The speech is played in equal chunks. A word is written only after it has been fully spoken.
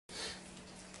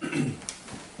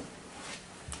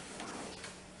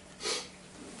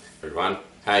everyone.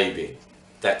 How you been?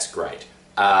 That's great.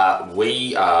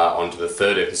 We are on to the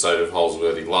third episode of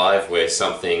Holsworthy Live, where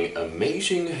something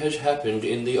amazing has happened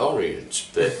in the Orient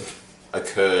that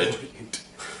occurred.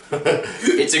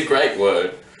 It's a great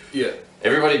word. Yeah.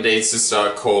 Everybody needs to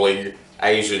start calling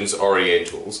Asians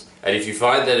Orientals, and if you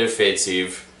find that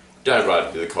offensive, don't write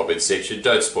into the comments section,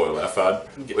 don't spoil our fun.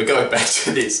 We're going back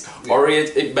to this.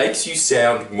 Orient, it makes you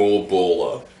sound more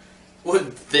baller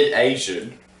than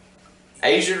Asian.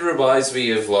 Asian reminds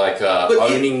me of like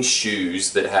owning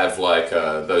shoes that have like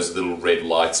those little red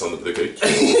lights on them that go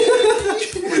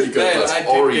when you go I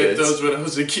did get those when I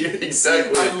was a kid.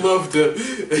 Exactly. I loved them.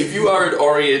 If you are an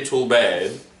Oriental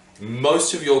man,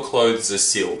 most of your clothes are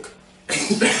silk.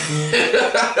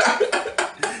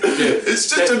 It's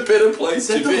just a better place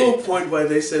to be. That's the whole point why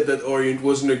they said that Orient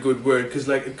wasn't a good word, because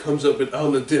like it comes up with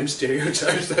all of them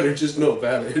stereotypes that are just not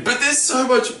valid. But they're so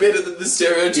much better than the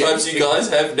stereotypes you guys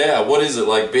have now. What is it,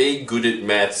 like being good at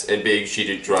maths and being shit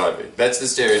at driving? That's the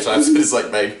stereotypes that is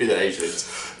like made with Asians.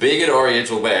 Being an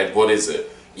Oriental man, what is it?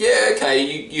 Yeah, okay,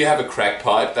 you have a crack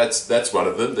pipe, that's one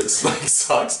of them, that's like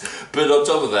sucks. But on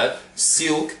top of that,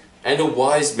 silk and a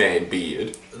wise man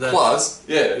beard. Plus,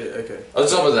 okay. On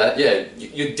top of that,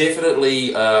 you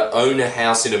definitely own a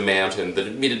house in a mountain that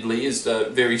admittedly is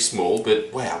very small,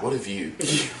 but wow, what a view.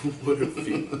 What a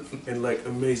view. And like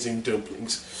amazing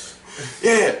dumplings.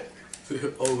 Yeah.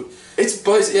 Oh. It's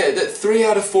both, that 3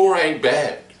 out of 4 ain't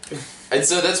bad. And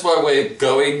so that's why we're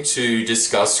going to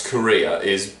discuss Korea,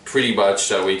 is pretty much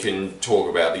so we can talk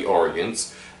about the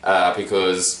Orients,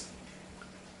 because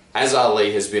as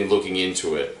Ali has been looking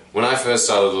into it, when I first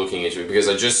started looking into it, because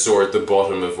I just saw at the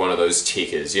bottom of one of those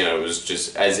tickers, you know, it was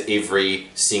just, as every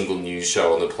single news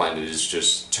show on the planet is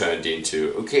just turned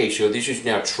into, okay, so this is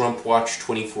now Trump Watch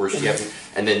 24/7,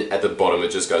 and then at the bottom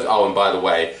it just goes, oh, and by the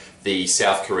way, the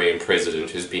South Korean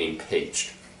president has been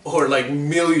impeached. Or like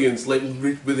millions, like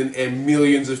within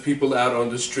millions of people out on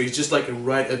the streets, just like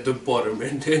right at the bottom,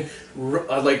 and then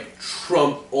like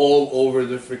Trump all over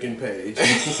the freaking page.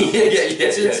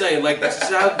 It's insane. Like this is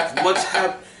how what's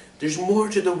happened. There's more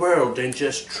to the world than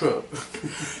just Trump.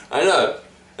 I know.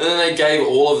 And then they gave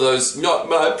all of those "Not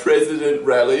My President"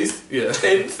 rallies.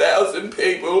 10,000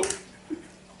 people.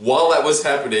 While that was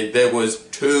happening, there was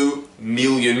 2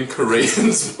 million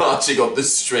Koreans marching on the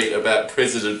street about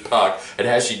President Park and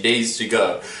how she needs to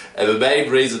go. And the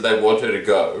main reason they want her to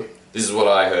go, this is what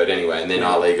I heard anyway, and then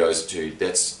Ali goes, dude,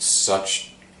 that's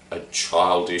such a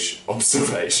childish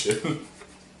observation.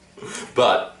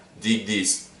 But, dig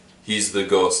this, here's the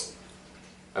gossip.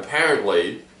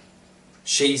 Apparently,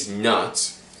 she's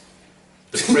nuts.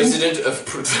 The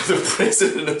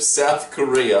president of South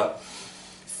Korea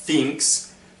thinks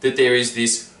that there is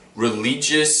this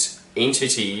religious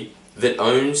entity that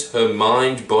owns her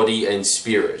mind, body, and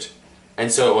spirit.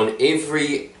 And so on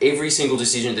every single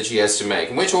decision that she has to make,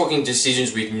 and we're talking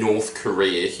decisions with North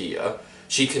Korea here,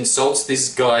 she consults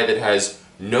this guy that has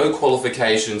no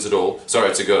qualifications at all. Sorry,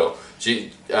 it's a girl.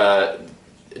 She,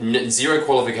 0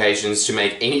 qualifications to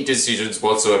make any decisions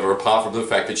whatsoever, apart from the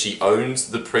fact that she owns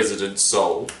the president's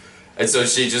soul. And so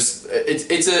she just,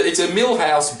 it's a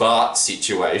Milhouse Bart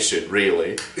situation,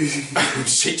 really.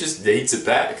 She just needs it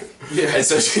back. Yeah. And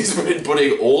so she's been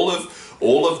putting all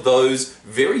of those,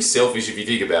 very selfish if you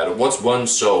think about it, what's one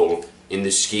soul in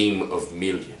the scheme of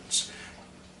millions?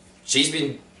 She's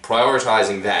been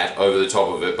prioritizing that over the top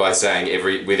of it by saying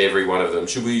with every one of them,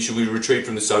 should we retreat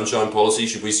from the sunshine policy?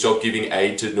 Should we stop giving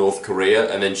aid to North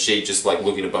Korea? And then she just like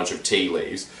looking at a bunch of tea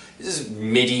leaves. This is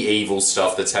medieval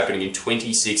stuff that's happening in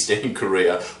 2016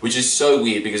 Korea, which is so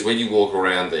weird because when you walk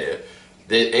around there,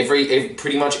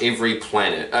 pretty much every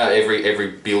planet,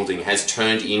 every building has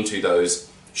turned into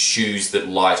those shoes that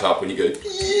light up when you go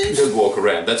and walk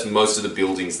around. That's most of the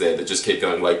buildings there that just keep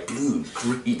going like blue,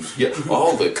 green,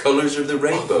 all the colours of the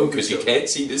rainbow because you can't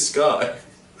see the sky.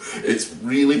 It's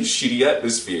really shitty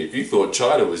atmosphere. If you thought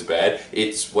China was bad,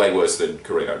 it's way worse than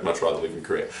Korea. I'd much rather live in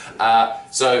Korea.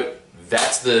 So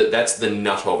that's the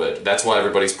nut of it. That's why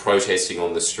everybody's protesting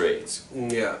on the streets.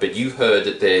 Yeah. But you heard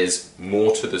that there's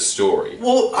more to the story.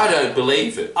 Well, I don't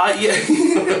believe it.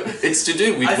 It's to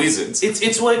do with wizards.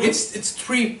 It's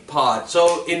 3 parts.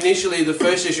 So initially, the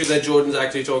first issue that Jordan's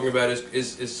actually talking about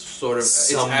is sort of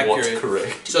somewhat it's accurate.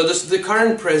 Correct. So the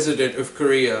current president of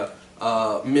Korea,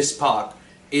 Miss Park,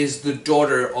 is the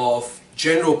daughter of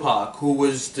General Park, who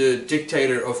was the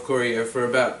dictator of Korea for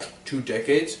about 2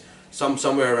 decades.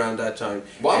 Somewhere around that time.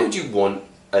 Why would you want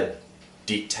a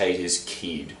dictator's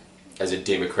kid as a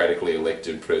democratically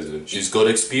elected president. She's got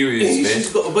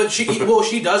experience, man. But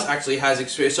she does actually has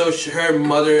experience. So her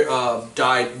mother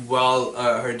died while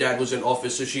her dad was in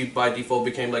office, so she by default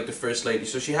became like the first lady.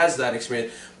 So she has that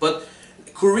experience. But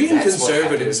Korean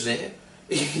conservatives, there.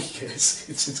 yes,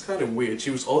 it's kind of weird.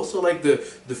 She was also like the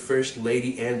first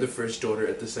lady and the first daughter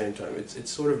at the same time. It's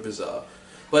sort of bizarre.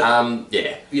 But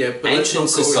yeah. But ancient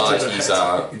societies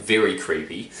are very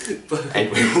creepy,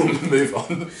 and we will move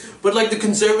on. But like the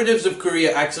conservatives of Korea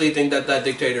actually think that that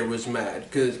dictator was mad,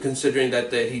 considering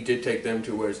that he did take them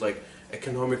towards like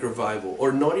economic revival,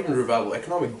 or not even revival,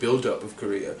 economic build-up of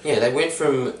Korea. Yeah, they went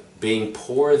from being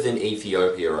poorer than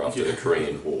Ethiopia after the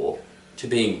Korean War to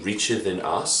being richer than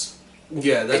us.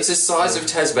 Yeah, it's the size of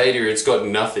Tasmania. It's got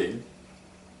nothing.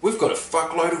 We've got a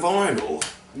fuckload of iron ore.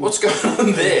 What's going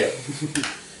on there?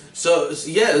 So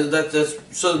yeah,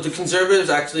 so the conservatives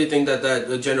actually think that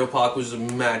General Park was a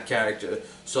mad character.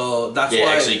 So that's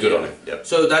why actually good on him. Yep.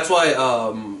 So that's why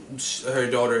her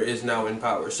daughter is now in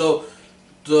power. So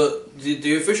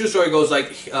the official story goes like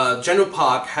General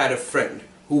Park had a friend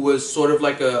who was sort of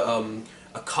like a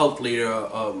cult leader,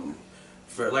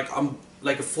 for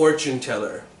like a fortune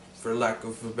teller, for lack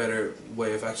of a better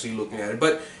way of actually looking at it.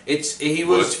 But he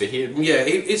was worked for him. Yeah,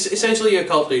 it's essentially a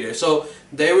cult leader. So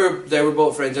they were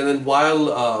both friends, and then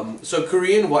while so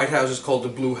Korean White House is called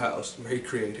the Blue House, very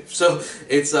creative. So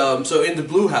it's so in the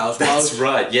Blue House. That's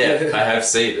right. Yeah, I have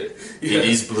seen it. Yeah, it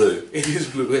is blue. It is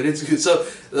blue, and it's good. So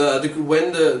when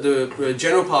the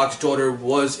General Park's daughter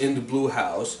was in the Blue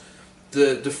House,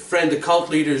 the cult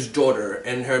leader's daughter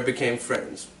and her became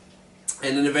friends.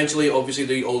 And then eventually, obviously,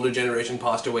 the older generation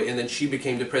passed away, and then she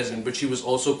became the president. But she was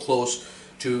also close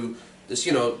to this,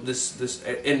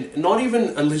 and not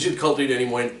even a legit cult leader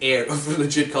anymore, an heir of a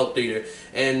legit cult leader.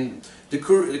 And the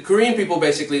Korean people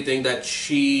basically think that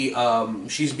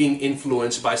she's being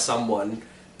influenced by someone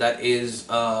that is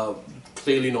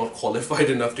clearly not qualified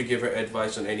enough to give her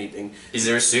advice on anything. Is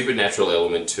there a supernatural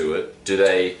element to it? Do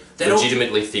they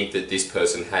legitimately think that this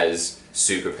person has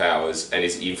superpowers and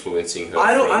is influencing her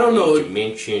I don't know. a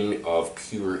dimension of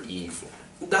pure evil?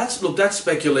 That's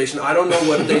speculation. I don't know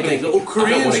what they think. Koreans, I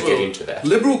don't want to get into that.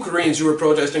 Liberal Koreans who are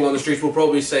protesting on the streets will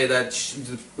probably say that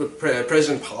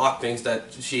President Park thinks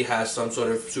that she has some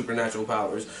sort of supernatural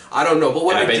powers. I don't know, but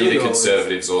what I bet do you the know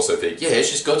conservatives also think, yeah,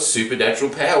 she's got supernatural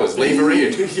powers. Leave her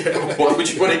in. Yeah. Why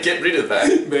would you want to get rid of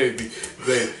that? Maybe.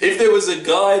 If there was a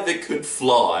guy that could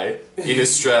fly in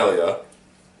Australia,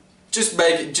 just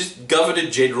Governor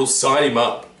General sign him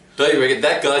up. Don't you reckon?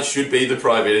 That guy should be the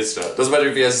Prime Minister. Doesn't matter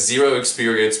if he has zero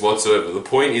experience whatsoever. The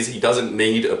point is he doesn't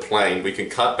need a plane. We can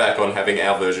cut back on having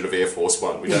our version of Air Force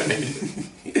One. We don't need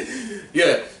it.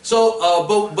 Yeah. So,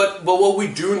 but what we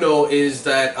do know is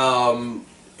that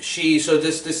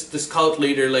this cult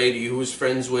leader lady who is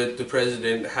friends with the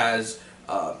president has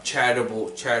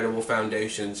charitable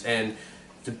foundations, and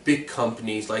the big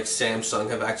companies like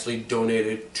Samsung have actually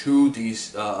donated to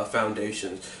these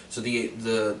foundations. So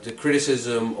the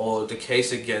criticism or the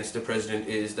case against the president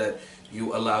is that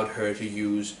you allowed her to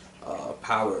use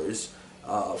powers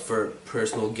for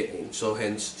personal gain. So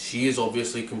hence, she is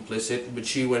obviously complicit, but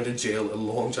she went to jail a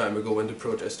long time ago when the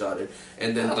protest started.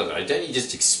 And then I don't know. Don't you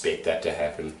just expect that to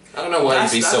happen? I don't know why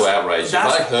you'd be so outraged. If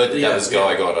I heard that was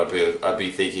going on, I'd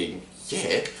be thinking,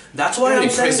 yeah. That's why I'm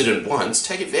saying president once,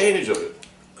 take advantage of it.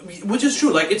 Which is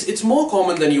true. Like it's more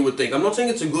common than you would think. I'm not saying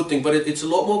it's a good thing, but it's a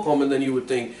lot more common than you would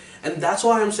think. And that's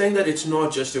why I'm saying that it's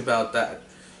not just about that.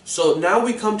 So now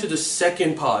we come to the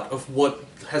second part of what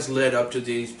has led up to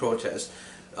these protests.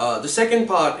 The second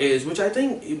part is, which I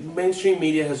think mainstream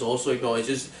media has also acknowledged,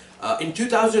 is in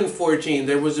 2014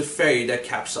 there was a ferry that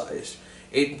capsized.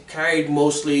 It carried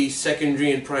mostly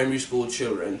secondary and primary school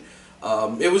children.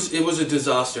 It was a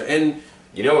disaster. And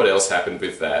you know what else happened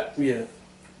with that? Yeah.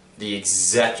 The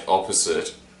exact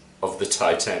opposite of the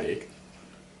Titanic.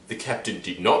 The captain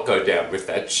did not go down with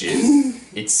that ship.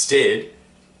 Instead,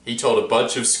 he told a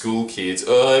bunch of school kids,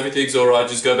 oh, everything's alright,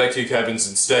 just go back to your cabins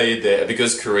and stay in there.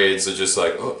 Because Koreans are just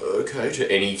like, oh, okay,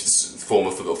 to any form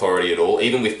of authority at all.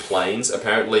 Even with planes,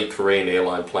 apparently Korean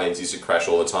airline planes used to crash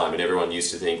all the time, and everyone used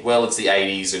to think, well, it's the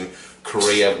 80s and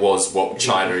Korea was what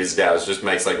China is now. It just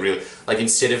makes like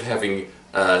instead of having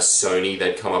Sony,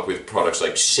 they'd come up with products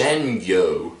like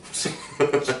Shanyo.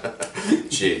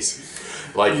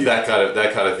 Jeez. Like that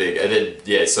kind of thing. And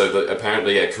then so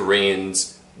apparently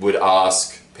Koreans would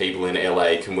ask people in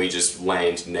LA, can we just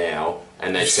land now?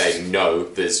 And they'd say, no,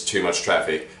 there's too much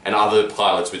traffic. And other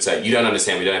pilots would say, you don't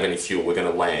understand, we don't have any fuel, we're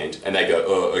going to land. And they go,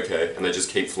 oh, okay. And they just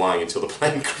keep flying until the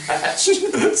plane crashed.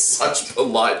 Such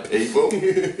polite people.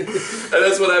 And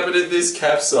that's what happened at this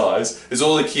capsize, is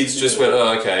all the kids just went,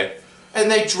 oh, okay. and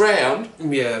they drowned.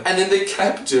 Yeah. And then the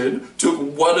captain took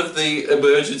one of the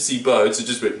emergency boats and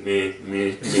just went meh,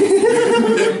 meh, meh,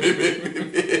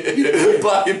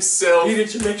 by himself. He did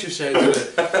some exercise with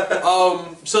it.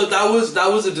 So that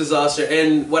was a disaster.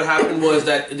 And what happened was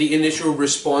that the initial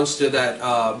response to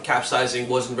that capsizing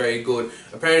wasn't very good.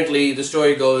 Apparently, the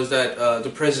story goes that the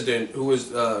president, who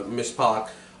was Miss Park,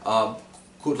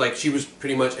 she was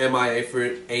pretty much MIA for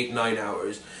 8-9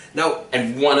 hours. Now,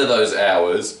 and one of those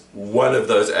hours,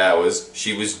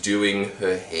 she was doing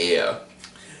her hair.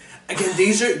 Again,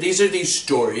 these are these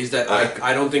stories that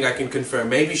I don't think I can confirm.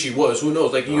 Maybe she was. Who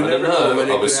knows? Like, you never know.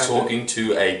 I was talking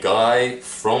to a guy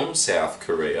from South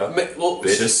Korea.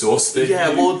 Better source than you.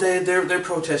 Well, they're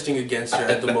protesting against her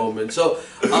at the moment. So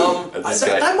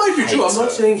that might be true. I'm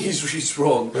not saying he's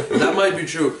wrong. That might be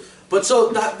true. But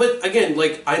again,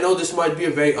 like, I know this might be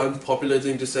a very unpopular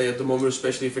thing to say at the moment,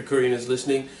 especially if a Korean is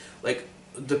listening. Like,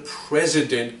 the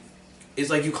president is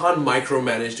like, you can't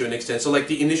micromanage to an extent. So like,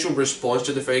 the initial response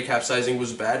to the ferry capsizing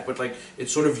was bad, but like,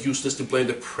 it's sort of useless to blame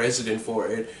the president for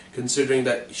it, considering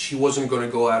that she wasn't going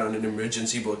to go out on an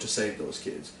emergency boat to save those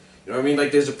kids. You know what I mean?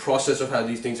 Like, there's a process of how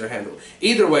these things are handled.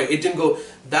 Either way, it didn't go.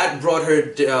 That brought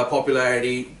her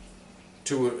popularity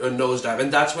to a nosedive,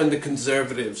 and that's when the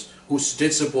conservatives who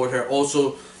did support her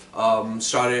also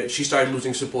started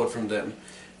losing support from them.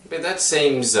 But that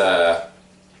seems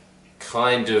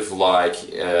kind of like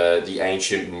the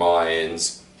ancient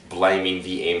Mayans blaming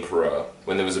the emperor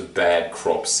when there was a bad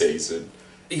crop season.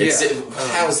 Yeah.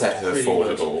 How is that her fault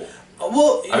at all?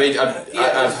 Well, I mean,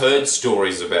 I've heard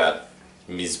stories about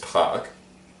Ms. Park.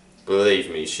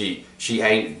 Believe me, she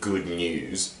ain't good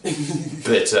news.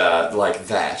 But like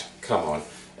that, come on.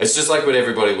 It's just like when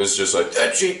everybody was just like,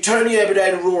 that's it, Tony Abbott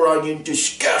ate a raw onion,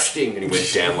 disgusting! And he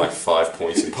went down like 5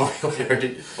 points in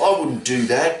popularity. I wouldn't do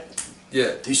that.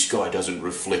 Yeah. This guy doesn't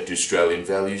reflect Australian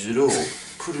values at all.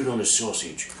 Put it on a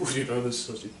sausage. Put it on a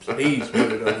sausage. Please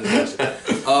put it on a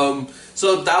sausage.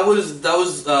 So that was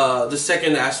the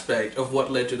second aspect of what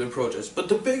led to the protest. But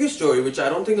the biggest story, which I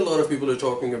don't think a lot of people are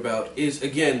talking about, is,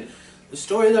 again, the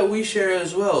story that we share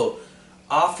as well.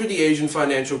 After the Asian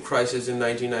financial crisis in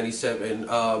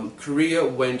 1997, Korea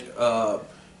went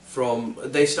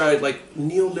they started like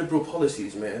neoliberal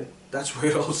policies, man. That's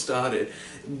where it all started.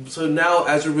 So now,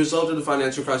 as a result of the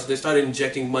financial crisis, they started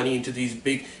injecting money into these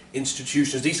big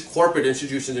institutions, these corporate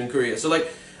institutions in Korea. So like,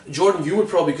 Jordan, you would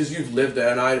probably, because you've lived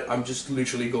there, and I'm just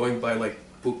literally going by like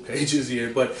book pages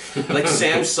here, but like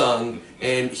Samsung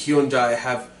and Hyundai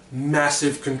have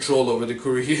massive control over the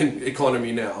Korean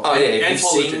economy now. Oh yeah, and if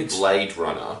you've seen Blade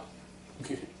Runner,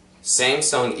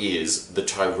 Samsung is the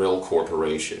Tyrell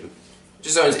Corporation.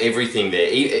 Just owns everything there.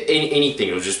 Anything,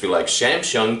 it'll just be like,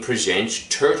 Samsung presents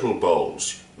turtle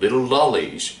bowls, little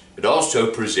lollies. It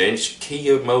also presents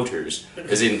Kia Motors.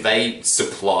 As in, they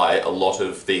supply a lot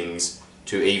of things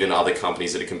to even other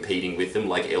companies that are competing with them,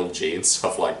 like LG and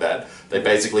stuff like that. They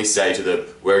basically say to them,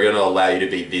 we're going to allow you to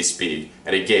be this big.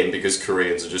 And again, because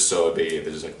Koreans are just so obedient,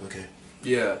 they're just like, okay.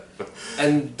 Yeah,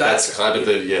 and that's kind of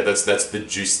the that's the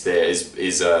juice there. Is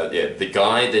the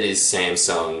guy that is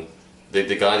Samsung,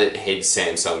 the guy that heads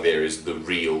Samsung there is the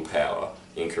real power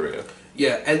in Korea.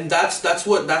 Yeah, and that's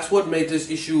what made this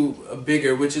issue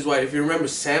bigger, which is why, if you remember,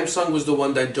 Samsung was the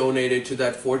one that donated to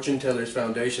that Fortune Tellers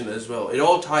Foundation as well. It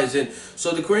all ties in.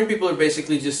 So the Korean people are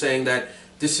basically just saying that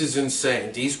this is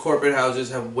insane. These corporate houses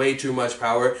have way too much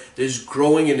power. There's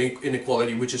growing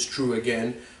inequality, which is true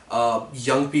again.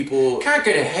 Young people can't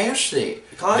get a house there.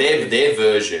 Their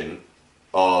version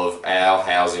of our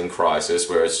housing crisis,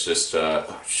 where it's just so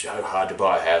hard to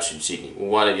buy a house in Sydney. Well,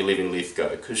 why don't you live in Lithgow?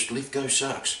 Because Lithgow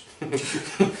sucks.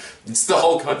 It's the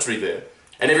whole country there.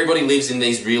 And everybody lives in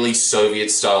these really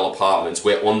Soviet-style apartments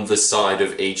where on the side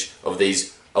of each of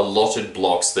these allotted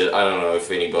blocks that, I don't know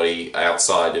if anybody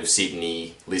outside of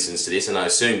Sydney listens to this, and I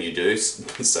assume you do,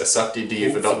 so sucked into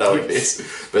you for not knowing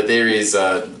this. But there is,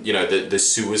 you know, the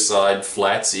suicide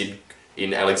flats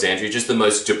in Alexandria, just the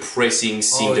most depressing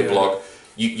cinder block.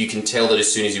 You can tell that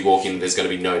as soon as you walk in, there's going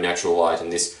to be no natural light,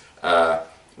 and this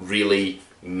really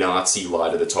Nazi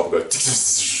light at the top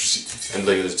goes and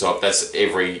leave at the top. That's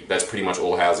pretty much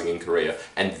all housing in Korea,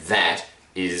 and that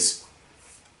is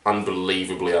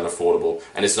unbelievably unaffordable.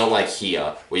 And it's not like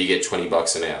here where you get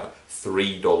 $20 an hour,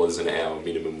 $3 an hour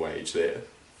minimum wage there.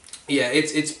 Yeah,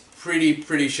 it's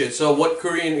pretty shit. So what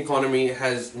Korean economy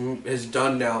has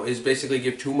done now is basically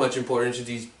give too much importance to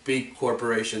these big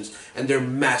corporations, and they're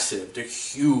massive, they're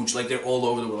huge, like they're all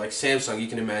over the world, like Samsung, you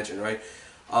can imagine, right?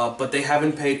 But they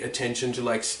haven't paid attention to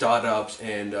like startups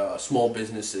and small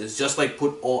businesses. Just like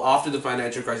after the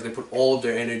financial crisis, they put all of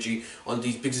their energy on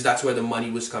these because that's where the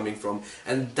money was coming from,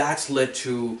 and that's led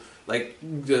to like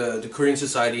the Korean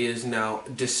society is now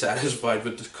dissatisfied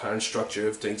with the current structure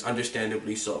of things,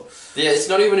 understandably so. Yeah, it's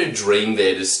not even a dream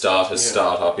there to start a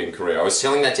startup in Korea. I was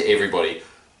telling that to everybody.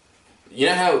 You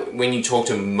know how when you talk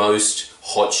to most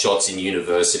hotshots in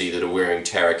university that are wearing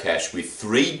Tarakash with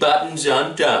 3 buttons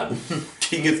undone,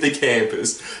 king of the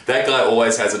campus, that guy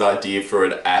always has an idea for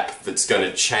an app that's going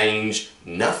to change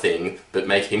nothing but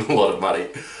make him a lot of money.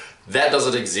 That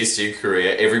doesn't exist in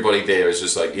Korea. Everybody there is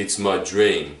just like, it's my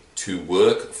dream to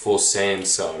work for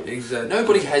Samsung. Exactly.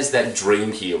 Nobody has that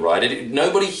dream here, right?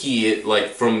 Nobody here, like,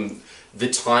 from the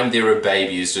time they're a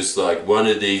baby is just like, one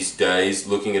of these days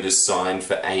looking at a sign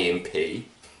for AMP.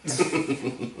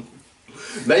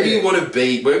 Maybe you want to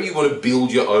be, maybe you want to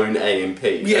build your own AMP.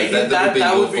 Yeah,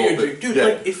 that would be your dream. Dude, yeah.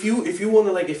 like, if you want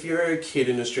to, like, if you're a kid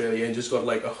in Australia and just got,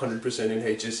 like, 100% in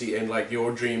HSC and, like,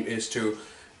 your dream is to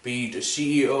be the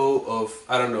CEO of,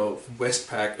 I don't know,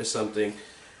 Westpac or something,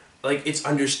 like, it's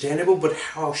understandable, but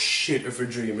how shit of a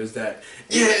dream is that?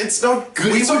 Yeah, it's not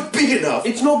good. It's not big enough.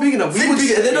 It's not big enough.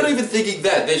 They're not even thinking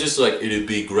that. They're just like, it'd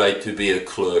be great to be a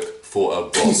clerk for a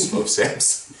boss of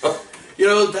Samsung. You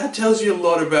know, that tells you a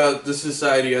lot about the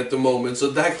society at the moment,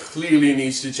 so that clearly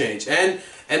needs to change. And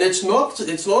it's not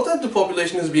that the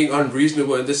population is being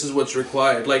unreasonable and this is what's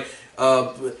required. Like,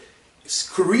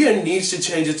 Korea needs to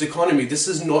change its economy. This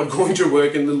is not going to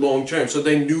work in the long term. So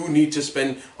they do need to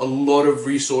spend a lot of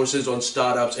resources on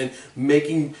startups and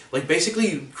making, like,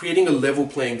 basically creating a level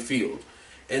playing field.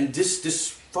 And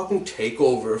this fucking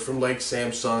takeover from, like,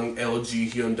 Samsung,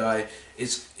 LG, Hyundai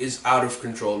is out of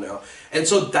control now. And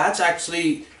so that's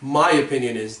actually, my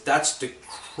opinion is, that's the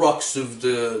crux of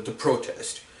the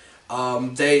protest.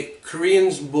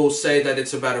 Koreans will say that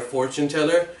it's about a fortune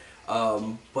teller.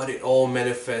 But it all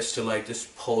manifests to, like, this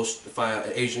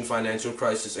post-Asian financial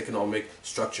crisis economic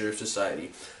structure of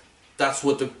society. That's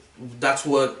what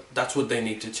they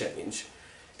need to change.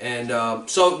 And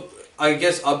so I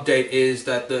guess update is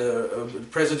that the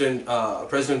President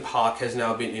Park has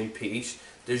now been impeached.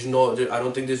 I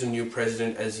don't think there's a new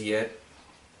president as yet.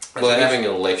 Well, they're having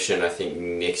an election, I think,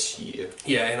 next year.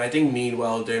 Yeah, and I think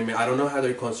meanwhile, I don't know how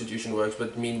their constitution works,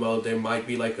 but meanwhile there might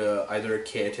be like either a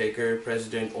caretaker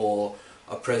president or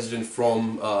a president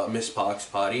from Miss Park's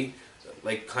party.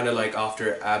 Like, kind of like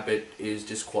after Abbott is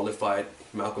disqualified,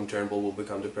 Malcolm Turnbull will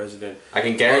become the president. I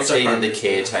can guarantee that the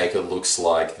caretaker looks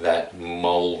like that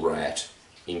mole rat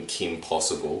in Kim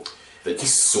Possible. That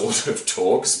sort of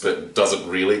talks, but doesn't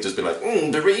really, just be like,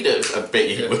 Doritos. I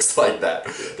bet he looks like that.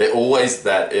 They're always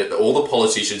that. All the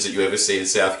politicians that you ever see in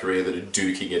South Korea that are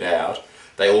duking it out,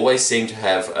 they always seem to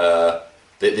have,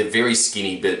 they're very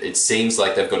skinny, but it seems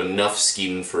like they've got enough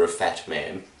skin for a fat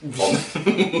man. I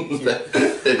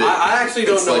actually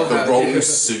don't know. It's like the wrong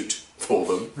suit for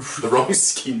them. The wrong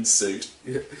skin suit.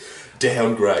 Yeah.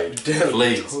 Downgrade,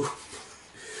 please.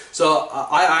 So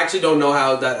I actually don't know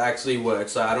how that actually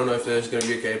works. I don't know if there's going to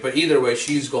be okay. But either way,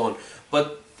 she's gone.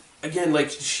 But again, like,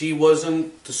 she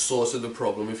wasn't the source of the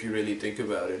problem if you really think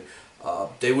about it.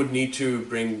 They would need to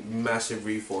bring massive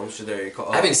reforms to their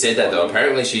economy. Having said that, though,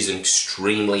 apparently she's an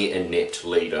extremely inept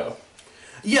leader.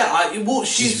 Yeah, well,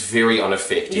 she's very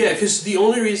unaffected. Yeah, because the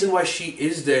only reason why she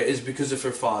is there is because of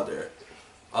her father.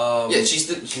 Yeah, she's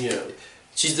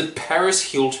the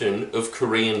Paris Hilton of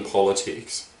Korean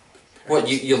politics. What,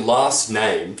 your last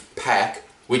name, Pak,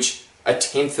 which a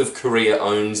tenth of Korea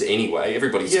owns anyway.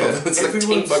 Everybody's got, it's like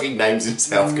 10 fucking names in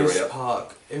South Korea.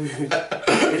 Park.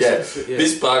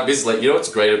 Miss Park, Miss Lee. You know what's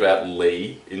great about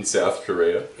Lee in South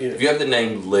Korea? Yeah. If you have the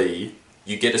name Lee,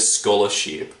 you get a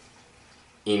scholarship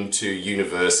into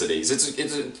universities.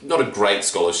 It's not a great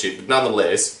scholarship, but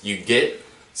nonetheless, you get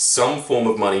some form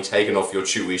of money taken off your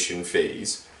tuition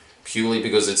fees purely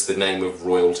because it's the name of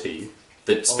royalty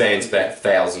that spans back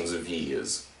thousands of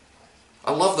years.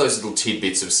 I love those little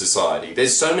tidbits of society.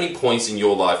 There's so many points in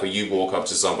your life where you walk up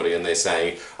to somebody and they're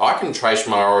saying, I can trace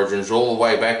my origins all the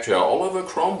way back to Oliver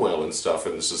Cromwell and stuff,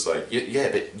 and it's just like,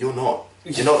 yeah, but you're not.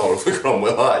 You're not Oliver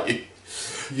Cromwell, are you?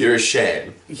 You're a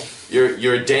sham.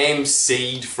 You're a damn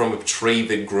seed from a tree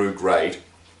that grew great,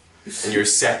 and you're a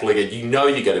sapling, and you know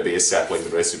you're going to be a sapling the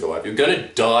rest of your life. You're going to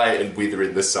die and wither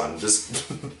in the sun. Just,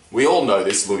 we all know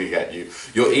this looking at you.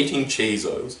 You're eating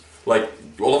Cheezos. Like,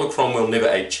 Oliver Cromwell never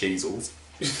ate Cheezels.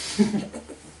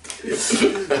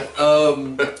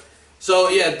 So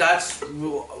yeah, that's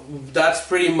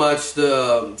pretty much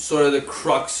the sort of the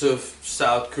crux of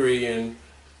South Korean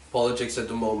politics at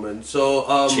the moment. So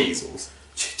Cheezels.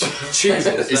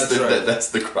 Cheezels. That's right. That's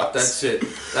the crux. That's it.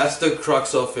 That's the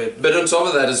crux of it. But on top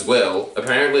of that as well,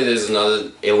 apparently there's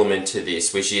another element to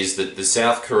this, which is that the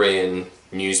South Korean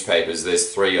newspapers,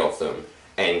 there's 3 of them,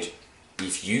 and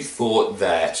if you thought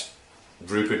that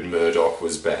Rupert Murdoch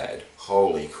was bad.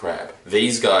 Holy crap.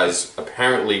 These guys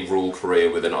apparently rule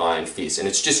Korea with an iron fist, and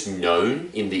it's just known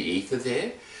in the ether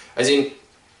there. As in,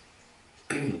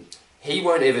 he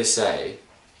won't ever say,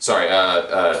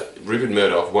 Rupert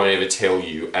Murdoch won't ever tell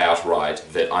you outright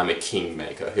that I'm a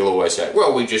kingmaker. He'll always say,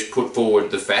 well, we just put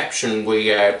forward the facts and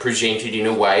we present it in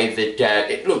a way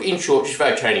that, look, in short, just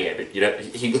vote Tony Abbott, you know,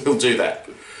 he'll do that.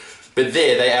 But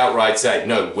there, they outright say,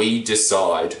 no, we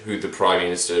decide who the Prime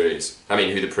Minister is. I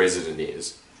mean, who the President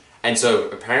is. And so,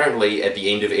 apparently, at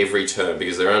the end of every term,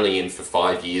 because they're only in for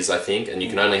 5 years, I think, and you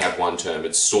can only have one term,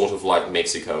 it's sort of like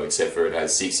Mexico, except for it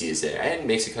has 6 years there. And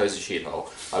Mexico's a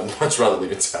shithole. I'd much rather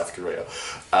live in South Korea.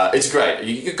 It's great.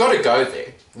 You've got to go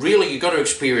there. Really, you've got to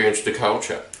experience the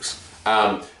culture.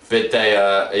 But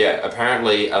they,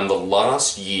 apparently, the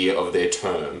last year of their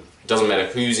term, doesn't matter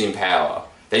who's in power,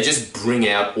 they just bring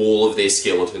out all of their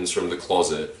skeletons from the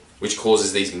closet, which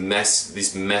causes this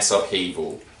mass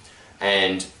upheaval.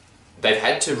 And they've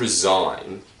had to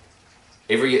resign.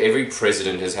 Every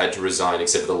president has had to resign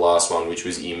except for the last one, which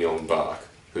was Im Yong-bak.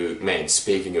 Who, man,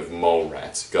 speaking of mole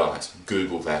rats, guys,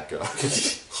 Google that guy.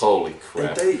 Holy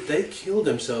crap. And they killed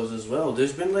themselves as well.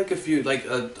 There's been like a few, like,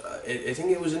 I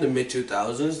think it was in the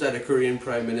mid-2000s that a Korean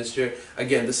prime minister,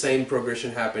 again, the same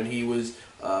progression happened. He was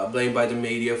blamed by the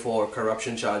media for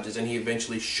corruption charges, and he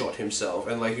eventually shot himself.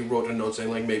 And like he wrote a note saying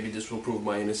like, maybe this will prove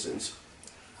my innocence.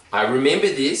 I remember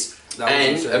this,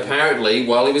 and apparently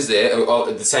while he was there,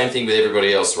 the same thing with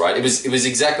everybody else, right? It was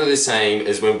exactly the same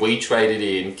as when we traded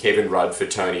in Kevin Rudd for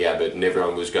Tony Abbott, and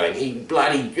everyone was going, he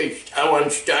bloody so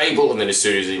unstable, and then as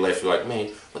soon as he left, we're like, man,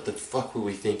 what the fuck were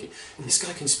we thinking? This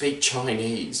guy can speak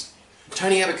Chinese.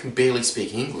 Tony Abbott can barely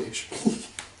speak English.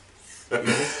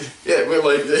 Yeah, we're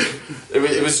like,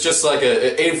 it was just like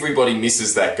everybody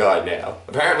misses that guy now.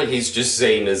 Apparently, he's just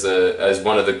seen as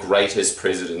one of the greatest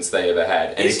presidents they ever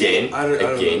had.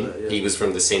 And he was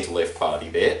from the centre-left party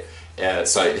there.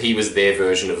 So he was their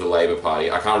version of the Labour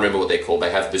Party. I can't remember what they're called.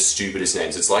 They have the stupidest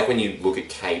names. It's like when you look at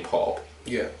K-pop.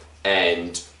 Yeah.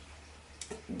 And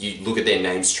you look at their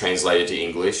names translated to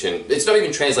English, and it's not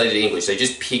even translated to English, they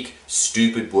just pick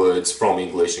stupid words from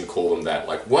English and call them that,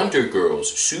 like Wonder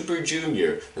Girls, Super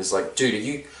Junior. And it's like, dude,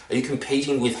 are you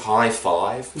competing with High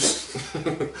Five?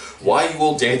 Why are you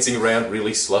all dancing around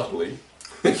really slowly?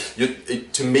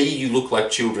 To me, you look like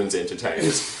children's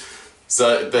entertainers.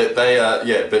 So, but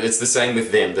but it's the same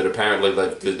with them, that apparently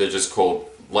they're just called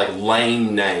like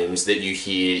lame names that you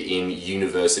hear in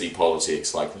university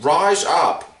politics, like Rise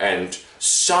Up and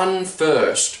Sun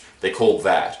First. They're called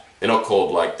that. They're not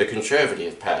called like the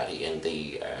Conservative Party and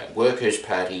the Workers'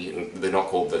 Party, and they're not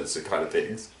called those kind of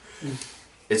things.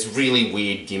 It's really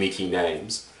weird, gimmicky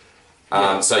names.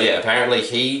 So yeah, apparently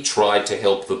he tried to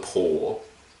help the poor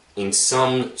in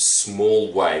some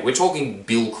small way. We're talking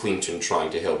Bill Clinton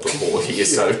trying to help the poor here,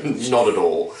 so not at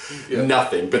all. Yeah.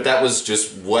 Nothing. But that was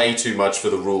just way too much for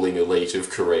the ruling elite of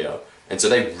Korea. And so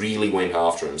they really went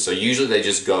after him. So usually they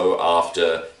just go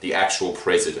after the actual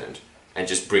president and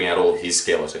just bring out all of his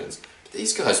skeletons. But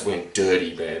these guys went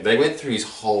dirty, man. They went through his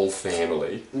whole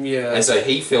family. Yeah. And so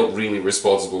he felt really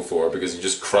responsible for it because he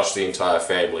just crushed the entire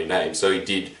family name. So he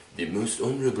did the most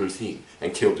honourable thing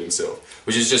and killed himself,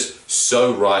 which is just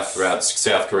so rife throughout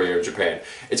South Korea and Japan.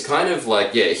 It's kind of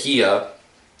like, yeah, here,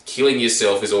 killing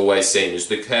yourself is always seen as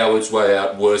the coward's way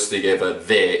out, worst thing ever.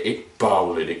 There, it's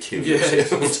boldly to kill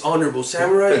yourself. It's honourable.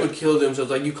 Samurai would kill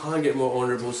themselves. Like, you can't get more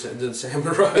honourable than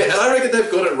samurai. Yeah, and I reckon they've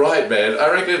got it right, man.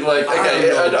 I reckon, like,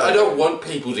 okay, I don't want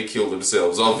people to kill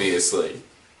themselves, obviously.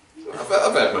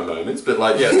 I've had my moments, but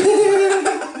like, yeah.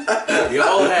 You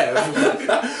all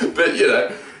have. But, you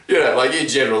know, like in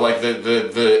general, like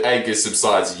the anger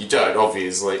subsides. You don't,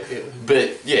 obviously. Yeah.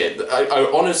 But yeah,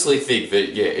 I honestly think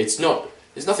that, yeah,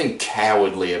 there's nothing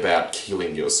cowardly about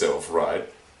killing yourself, right?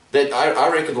 That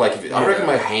I reckon, like, I reckon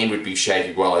my hand would be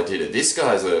shaking while I did it. This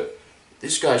guy's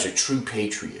a true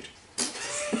patriot.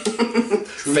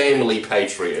 Family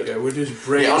patriot. Yeah, we're just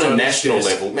brains on a national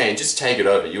level. Man, just take it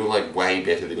over. You're like way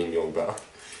better than Im Yong-bak.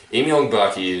 Im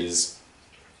Yong-bak is,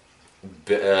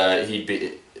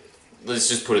 let's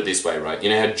just put it this way, right? You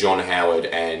know how John Howard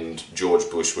and George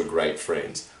Bush were great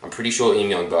friends? I'm pretty sure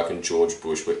Im Yong-bak and George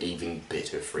Bush were even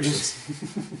better friends.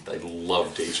 They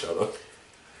loved each other.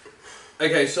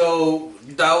 Okay, so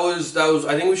that was.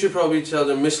 I think we should probably tell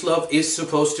them Miss Love is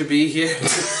supposed to be here.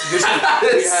 We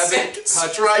haven't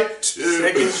strike two.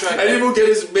 Second strike. And he will get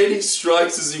as many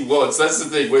strikes as he wants. That's the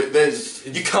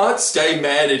thing. You can't stay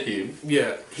mad at him.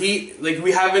 Yeah,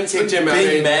 we haven't kicked him out.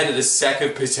 Being mad at a sack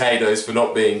of potatoes for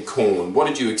not being corn. What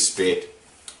did you expect?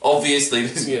 Obviously,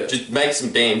 just make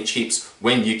some damn chips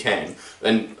when you can.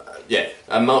 And yeah,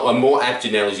 a more apt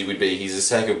analogy would be he's a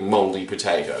sack of mouldy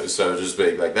potatoes. So just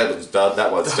being like, that looks done,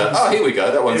 that one's done. Oh, here we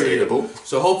go, that one's eatable.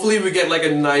 So hopefully we get like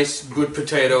a nice, good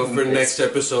potato for next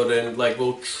episode, and like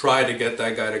we'll try to get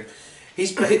that guy to.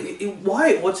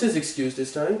 Why? What's his excuse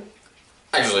this time?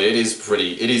 Actually, it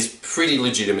is pretty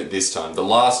legitimate this time. The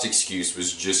last excuse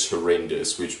was just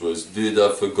horrendous, which was, dude,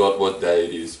 I forgot what day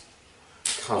it is.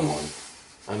 Come on.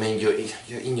 I mean, you're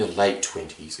in your late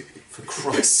 20s. For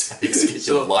Christ's sakes, get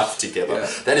your life together. Yeah.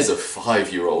 That is a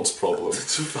 5-year-old's problem.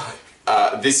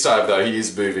 This time, though, he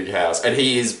is moving house, and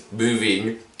he is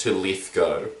moving to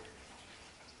Lithgow.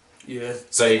 Yeah.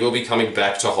 So he will be coming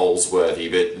back to Holsworthy,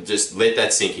 but just let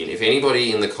that sink in. If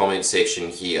anybody in the comment section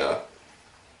here,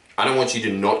 I don't want you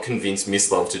to not convince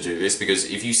Miss Love to do this, because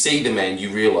if you see the man, you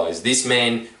realise this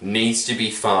man needs to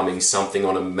be farming something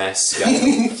on a mass scale.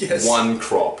 Yes. One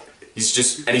crop.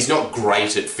 And he's not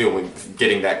great at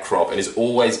getting that crop, and is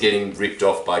always getting ripped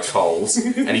off by Coles,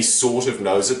 and he sort of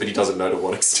knows it, but he doesn't know to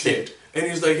what extent. And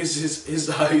he's like,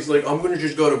 he's like, I'm gonna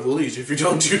just go to Woolies if you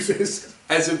don't do this.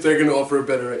 As if they're gonna offer a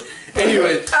better rate.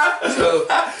 Anyway, so...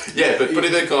 Yeah, but put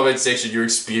in the comment section your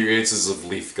experiences of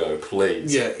Lithgow,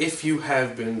 please. Yeah, if you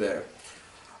have been there.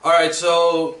 Alright,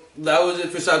 so that was it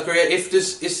for South Korea. If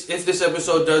this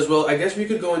episode does well, I guess we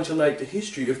could go into like the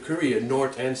history of Korea,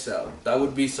 North and South. That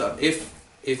would be some.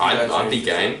 I'd be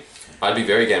game. I'd be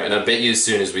very game, and I bet you as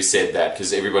soon as we said that,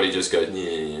 because everybody just goes,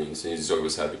 yeah, he's talking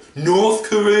about happy. North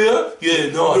Korea? Yeah,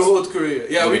 nice. North Korea.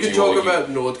 Yeah, we could talk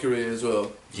about North Korea as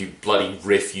well. You bloody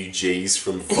refugees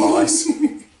from Vice.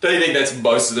 Don't you think that's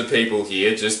most of the people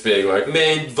here just being like,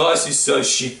 man, Vice is so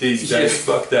shit these days,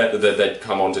 fuck that. They'd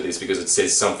come onto this because it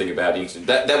says something about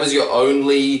internet. That was your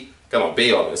only, come on,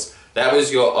 be honest, that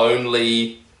was your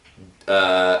only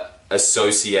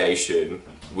association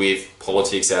with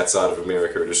politics outside of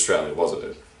America and Australia, wasn't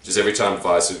it? Just every time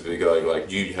Vice would be going like,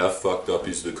 dude, how fucked up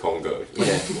is the Congo?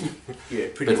 Yeah. Yeah,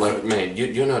 pretty. But like, man,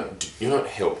 you're not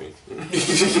helping.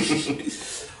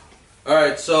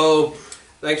 Alright, so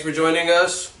thanks for joining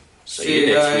us. See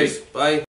you guys. Bye.